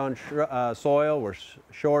short on soil, we're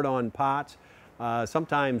short on pots.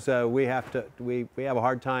 Sometimes we have a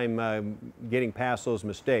hard time getting past those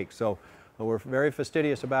mistakes. So we're very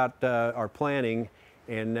fastidious about our planning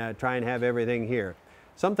and try and have everything here.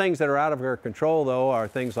 Some things that are out of our control, though, are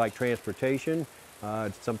things like transportation.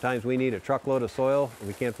 Sometimes we need a truckload of soil and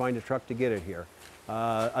we can't find a truck to get it here.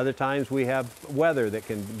 Other times we have weather that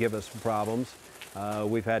can give us problems.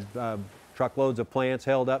 We've had truckloads of plants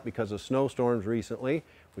held up because of snowstorms recently.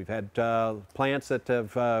 We've had plants that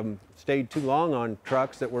have stayed too long on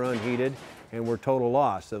trucks that were unheated and were total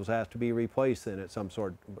loss. Those have to be replaced then at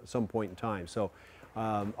some point in time. So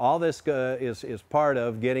all this is part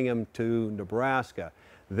of getting them to Nebraska.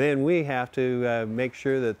 Then we have to make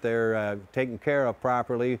sure that they're taken care of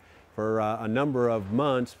properly for a number of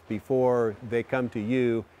months before they come to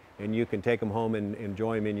you and you can take them home and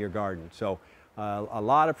enjoy them in your garden. So a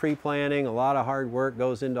lot of pre-planning, a lot of hard work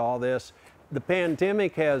goes into all this. The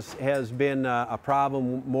pandemic has been a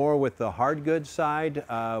problem more with the hard goods side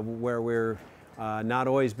where we're not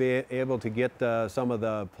always able to get some of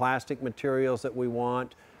the plastic materials that we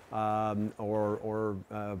want. Or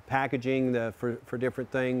packaging for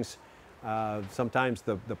different things. Sometimes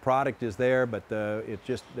the product is there, but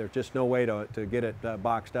there's just no way to get it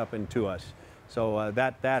boxed up and to us. So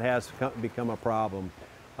that has become a problem.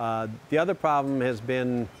 The other problem has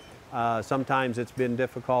been sometimes it's been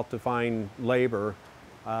difficult to find labor,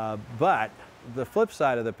 but the flip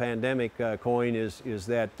side of the pandemic coin is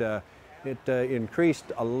that it increased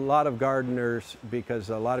a lot of gardeners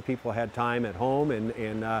because a lot of people had time at home,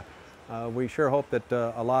 and we sure hope that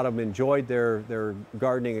a lot of them enjoyed their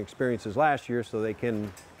gardening experiences last year so they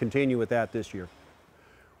can continue with that this year.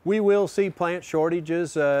 We will see plant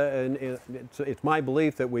shortages, and it's my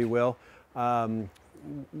belief that we will.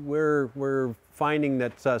 We're finding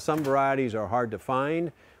that some varieties are hard to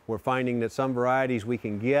find. We're finding that some varieties we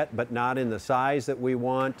can get, but not in the size that we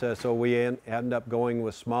want, so we end up going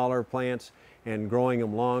with smaller plants and growing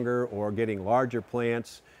them longer, or getting larger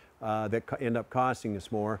plants that end up costing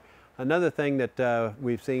us more. Another thing that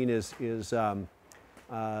we've seen is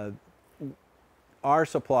our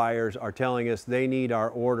suppliers are telling us they need our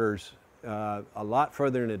orders a lot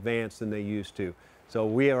further in advance than they used to. So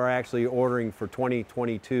we are actually ordering for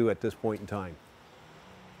 2022 at this point in time.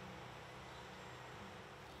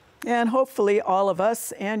 And hopefully all of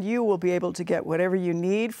us and you will be able to get whatever you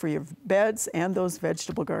need for your beds and those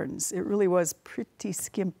vegetable gardens. It really was pretty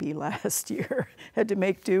skimpy last year. Had to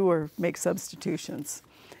make do or make substitutions.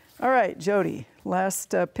 All right, Jody,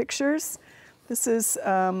 last pictures. This is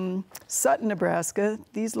Sutton, Nebraska.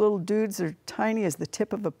 These little dudes are tiny as the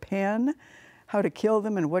tip of a pen. How to kill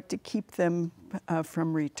them and what to keep them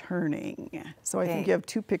from returning. So I think you have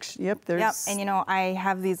two pictures. Yep, there's. Yep, and you know, I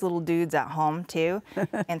have these little dudes at home too,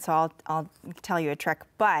 and so I'll tell you a trick.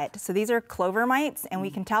 But, so these are clover mites, and we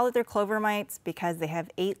can tell that they're clover mites because they have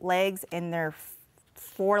 8 legs and their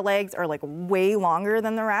 4 legs are like way longer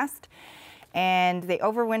than the rest. And they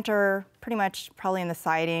overwinter pretty much probably in the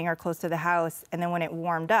siding or close to the house. And then when it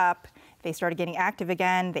warmed up, they started getting active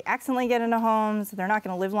again. They accidentally get into homes. They're not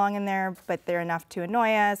going to live long in there, but they're enough to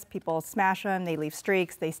annoy us. People smash them. They leave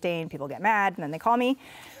streaks. They stain. People get mad, and then they call me.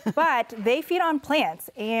 But they feed on plants.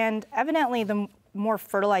 And evidently, the more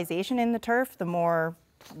fertilization in the turf, the more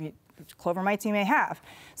clover mites you may have.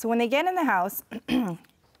 So when they get in the house,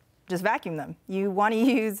 just vacuum them. You want to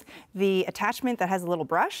use the attachment that has a little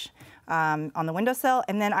brush on the windowsill,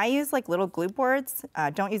 and then I use like little glue boards.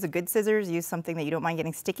 Don't use a good scissors, use something that you don't mind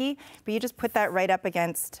getting sticky, but you just put that right up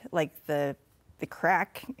against like the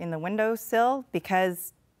crack in the windowsill,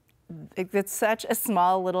 because it's such a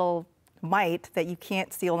small little mite that you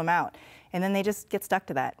can't seal them out. And then they just get stuck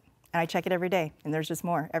to that. And I check it every day, and there's just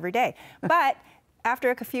more every day. But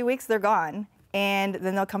after a few weeks, they're gone. And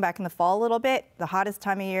then they'll come back in the fall a little bit. The hottest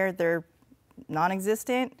time of year, they're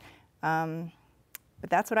non-existent. But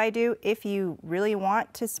that's what I do. If you really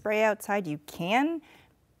want to spray outside, you can,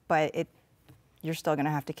 but you're still going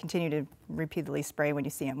to have to continue to repeatedly spray when you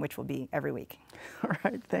see them, which will be every week. All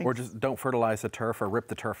right, thanks. Or just don't fertilize the turf or rip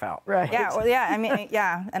the turf out. Right. Yeah, well, yeah, I mean,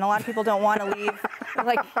 yeah, and a lot of people don't want to leave,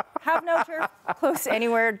 like, have no turf close to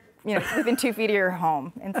anywhere, you know, within 2 feet of your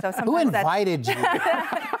home. And so sometimes Who invited you?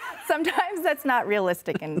 sometimes that's not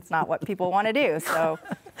realistic, and it's not what people want to do, so.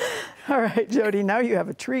 All right, Jody, now you have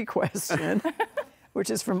a tree question, which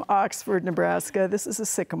is from Oxford, Nebraska. This is a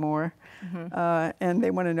sycamore, and they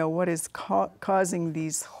want to know what is causing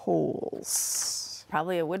these holes.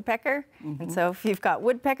 Probably a woodpecker. And so if you've got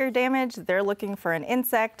woodpecker damage, they're looking for an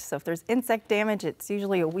insect. So if there's insect damage, it's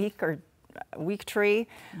usually a weak tree.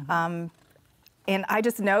 And I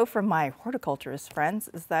just know from my horticulturist friends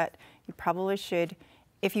is that you probably should,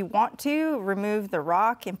 if you want to, remove the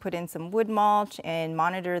rock and put in some wood mulch and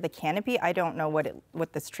monitor the canopy. I don't know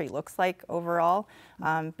what this tree looks like overall,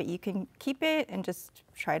 but you can keep it and just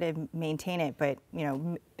try to maintain it, but you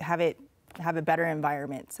know, have a better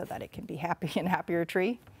environment so that it can be happy and happier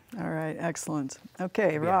tree. All right, excellent.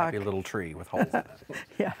 Okay, Be Rock. a happy little tree with holes in it.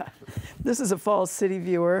 Yeah, this is a Falls City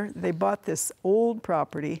viewer. They bought this old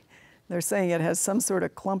property. They're saying it has some sort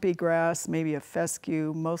of clumpy grass, maybe a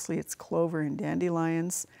fescue. Mostly it's clover and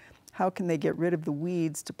dandelions. How can they get rid of the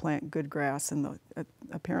weeds to plant good grass? And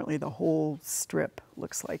apparently the whole strip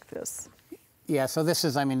looks like this. Yeah, so this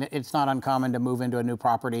is, I mean, it's not uncommon to move into a new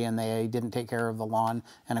property and they didn't take care of the lawn,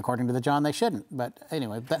 and according to the John, they shouldn't. But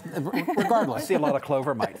anyway, regardless. I see a lot of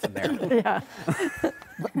clover mites in there. Yeah.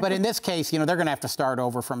 But in this case, you know, they're going to have to start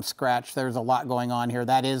over from scratch. There's a lot going on here.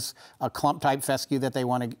 That is a clump-type fescue that they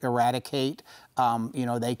want to eradicate. You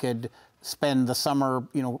know, they could spend the summer,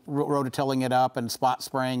 you know, rototilling it up and spot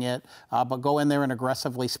spraying it, but go in there and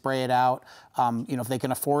aggressively spray it out. You know, if they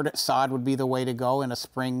can afford it, sod would be the way to go in a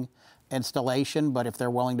spring installation, but if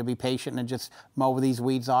they're willing to be patient and just mow these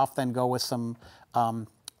weeds off, then go with some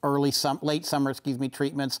late summer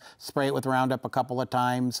treatments, spray it with Roundup a couple of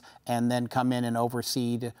times, and then come in and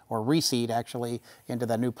overseed or reseed actually into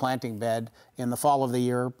the new planting bed. In the fall of the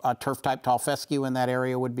year, a turf-type tall fescue in that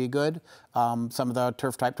area would be good. Some of the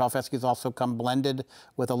turf-type tall fescues also come blended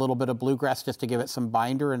with a little bit of bluegrass just to give it some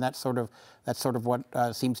binder, and that's sort of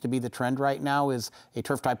what seems to be the trend right now. Is a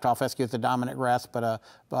turf-type tall fescue is the dominant grass, but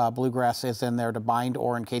a bluegrass is in there to bind,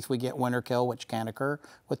 or in case we get winter kill, which can occur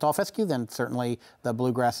with tall fescue, then certainly the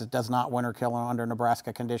bluegrass does not winter kill under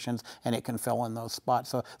Nebraska conditions, and it can fill in those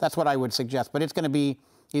spots. So that's what I would suggest. But it's going to be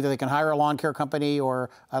either they can hire a lawn care company or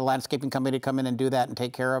a landscaping company to come in and do that and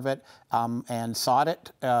take care of it, and sod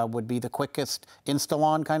it would be the quickest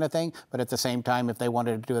insta-lawn kind of thing. But at the same time, if they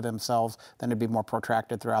wanted to do it themselves, then it'd be more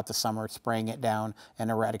protracted throughout the summer, spraying it down and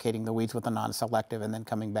eradicating the weeds with a non-selective, and then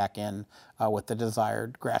coming back in with the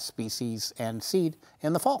desired grass species and seed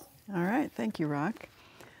in the fall. All right, thank you, Rock.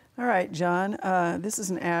 All right, John, this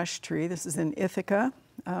is an ash tree. This is in Ithaca.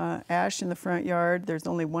 Ash in the front yard. There's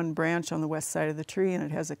only one branch on the west side of the tree, and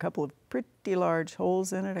it has a couple of pretty large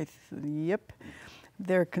holes in it. Yep.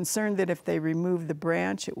 They're concerned that if they remove the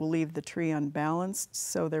branch, it will leave the tree unbalanced,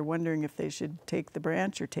 so they're wondering if they should take the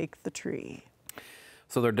branch or take the tree.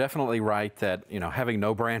 So they're definitely right that, you know, having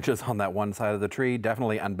no branches on that one side of the tree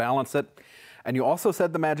definitely unbalance it. And you also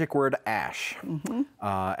said the magic word ash,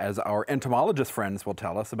 as our entomologist friends will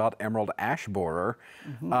tell us about emerald ash borer.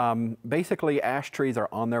 Basically, ash trees are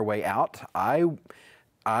on their way out.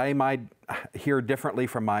 I might hear differently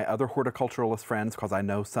from my other horticulturalist friends, because I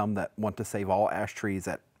know some that want to save all ash trees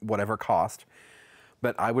at whatever cost.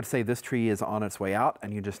 But I would say this tree is on its way out,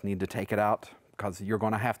 and you just need to take it out, because you're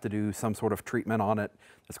going to have to do some sort of treatment on it.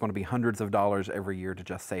 It's going to be hundreds of dollars every year to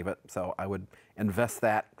just save it. So I would invest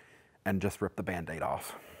that and just rip the Band-Aid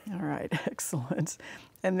off. All right, excellent.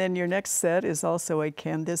 And then your next set is also a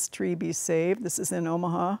Can This Tree Be Saved? This is in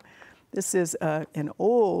Omaha. This is an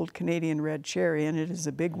old Canadian red cherry, and it is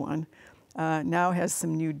a big one. Now has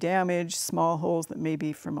some new damage, small holes that may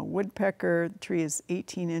be from a woodpecker. The tree is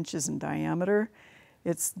 18 inches in diameter.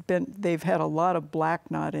 They've had a lot of black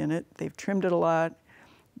knot in it. They've trimmed it a lot.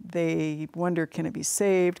 They wonder, can it be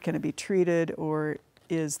saved? Can it be treated? Or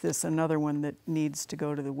is this another one that needs to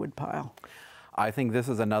go to the woodpile? I think this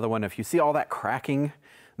is another one. If you see all that cracking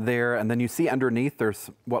there, and then you see underneath there's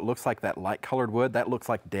what looks like that light colored wood, that looks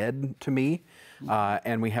like dead to me.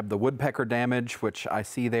 And we have the woodpecker damage, which I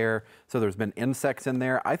see there. So there's been insects in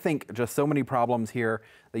there. I think just so many problems here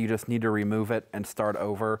that you just need to remove it and start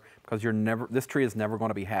over, because this tree is never going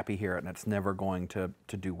to be happy here, and it's never going to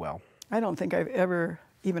do well. I don't think I've ever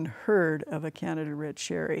even heard of a Canada red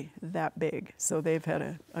cherry that big. So they've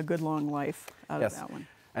had a good long life out of that one.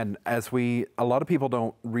 And as a lot of people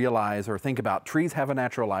don't realize or think about, trees have a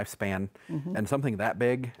natural lifespan, and something that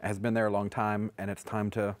big has been there a long time, and it's time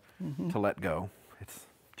to let go. It's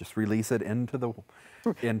just release it into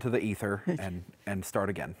the ether and start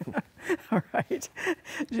again. All right.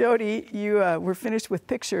 Jody, we're finished with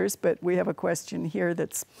pictures, but we have a question here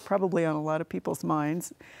that's probably on a lot of people's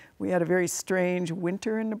minds. We had a very strange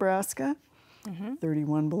winter in Nebraska,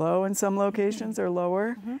 31 below in some locations or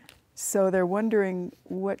lower. So they're wondering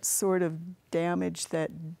what sort of damage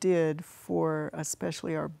that did for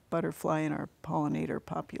especially our butterfly and our pollinator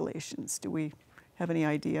populations. Do we have any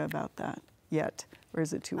idea about that yet, or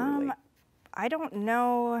is it too early? I don't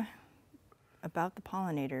know about the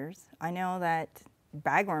pollinators. I know that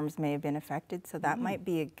bagworms may have been affected, so that might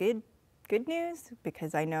be a good news,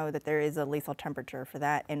 because I know that there is a lethal temperature for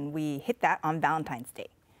that, and we hit that on Valentine's Day.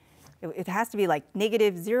 It has to be like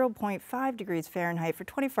negative 0.5 degrees Fahrenheit for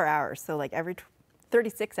 24 hours. So like every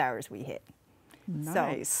 36 hours we hit.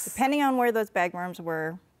 Nice. So depending on where those bagworms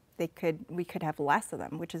were, we could have less of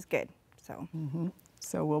them, which is good. So.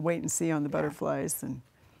 So we'll wait and see on the butterflies.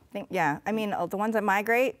 I mean, the ones that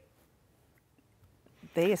migrate,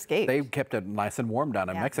 they escape. They've kept it nice and warm down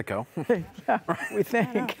in Mexico. We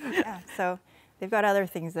think. So they've got other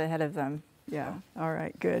things ahead of them. Yeah, all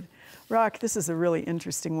right, good. Rock, this is a really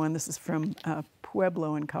interesting one. This is from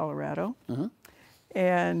Pueblo in Colorado.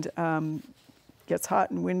 And gets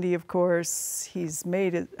hot and windy, of course. He's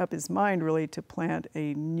made up his mind, really, to plant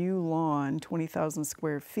a new lawn, 20,000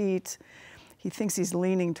 square feet. He thinks he's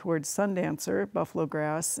leaning towards Sundancer, buffalo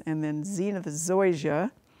grass, and then Zenith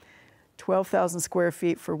zoysia, 12,000 square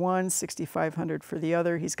feet for one, 6,500 for the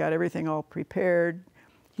other. He's got everything all prepared.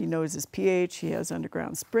 He knows his pH, he has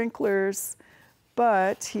underground sprinklers,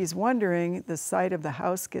 but he's wondering, the side of the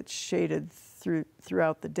house gets shaded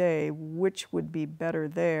throughout the day, which would be better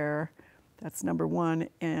there? That's number one.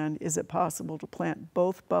 And is it possible to plant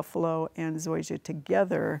both buffalo and zoysia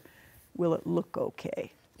together? Will it look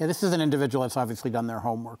okay? Yeah, this is an individual that's obviously done their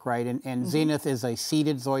homework, right? And Zenith is a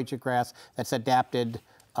seeded zoysia grass that's adapted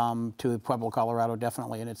to Pueblo, Colorado,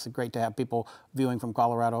 definitely, and it's great to have people viewing from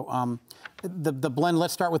Colorado. The blend,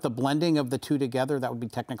 let's start with the blending of the two together. That would be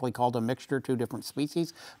technically called a mixture, two different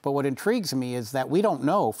species. But what intrigues me is that we don't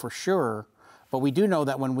know for sure, but we do know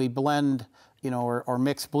that when we blend, or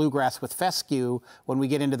mix bluegrass with fescue, when we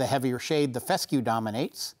get into the heavier shade, the fescue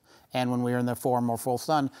dominates. And when we're in the more full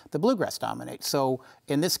sun, the bluegrass dominates. So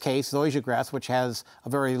in this case, zoysia grass, which has a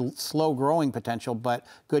very slow growing potential but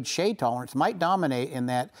good shade tolerance, might dominate in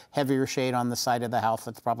that heavier shade on the side of the house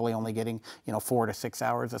that's probably only getting 4 to 6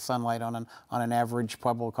 hours of sunlight on an average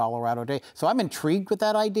Pueblo, Colorado day. So I'm intrigued with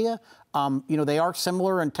that idea. They are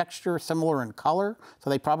similar in texture, similar in color, so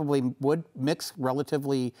they probably would mix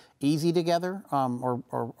relatively easy together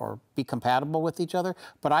or be compatible with each other.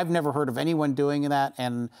 But I've never heard of anyone doing that,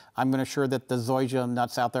 and I'm going to sure that the zoysia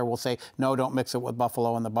nuts out there will say, no, don't mix it with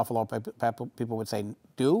buffalo, and the buffalo people would say,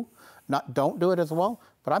 don't do it as well.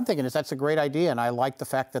 But I'm thinking that's a great idea, and I like the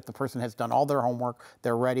fact that the person has done all their homework,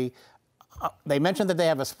 they're ready. They mentioned that they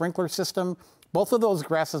have a sprinkler system. Both of those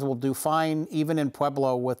grasses will do fine, even in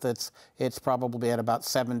Pueblo with it's probably at about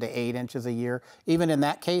 7 to 8 inches a year. Even in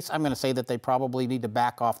that case, I'm going to say that they probably need to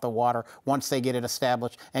back off the water once they get it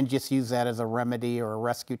established and just use that as a remedy or a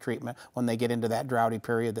rescue treatment when they get into that droughty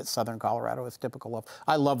period that southern Colorado is typical of.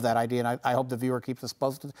 I love that idea, and I hope the viewer keeps us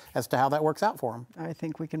posted as to how that works out for them. I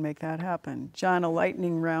think we can make that happen. John, a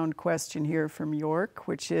lightning round question here from York,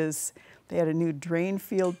 which is, they had a new drain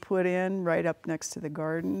field put in right up next to the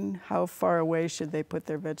garden. How far away should they put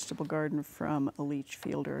their vegetable garden from a leach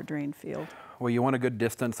field or a drain field? Well, you want a good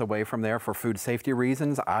distance away from there for food safety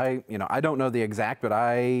reasons. I don't know the exact, but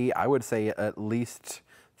I would say at least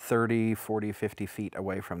 30, 40, 50 feet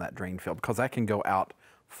away from that drain field because that can go out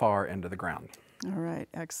far into the ground. All right,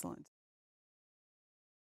 excellent.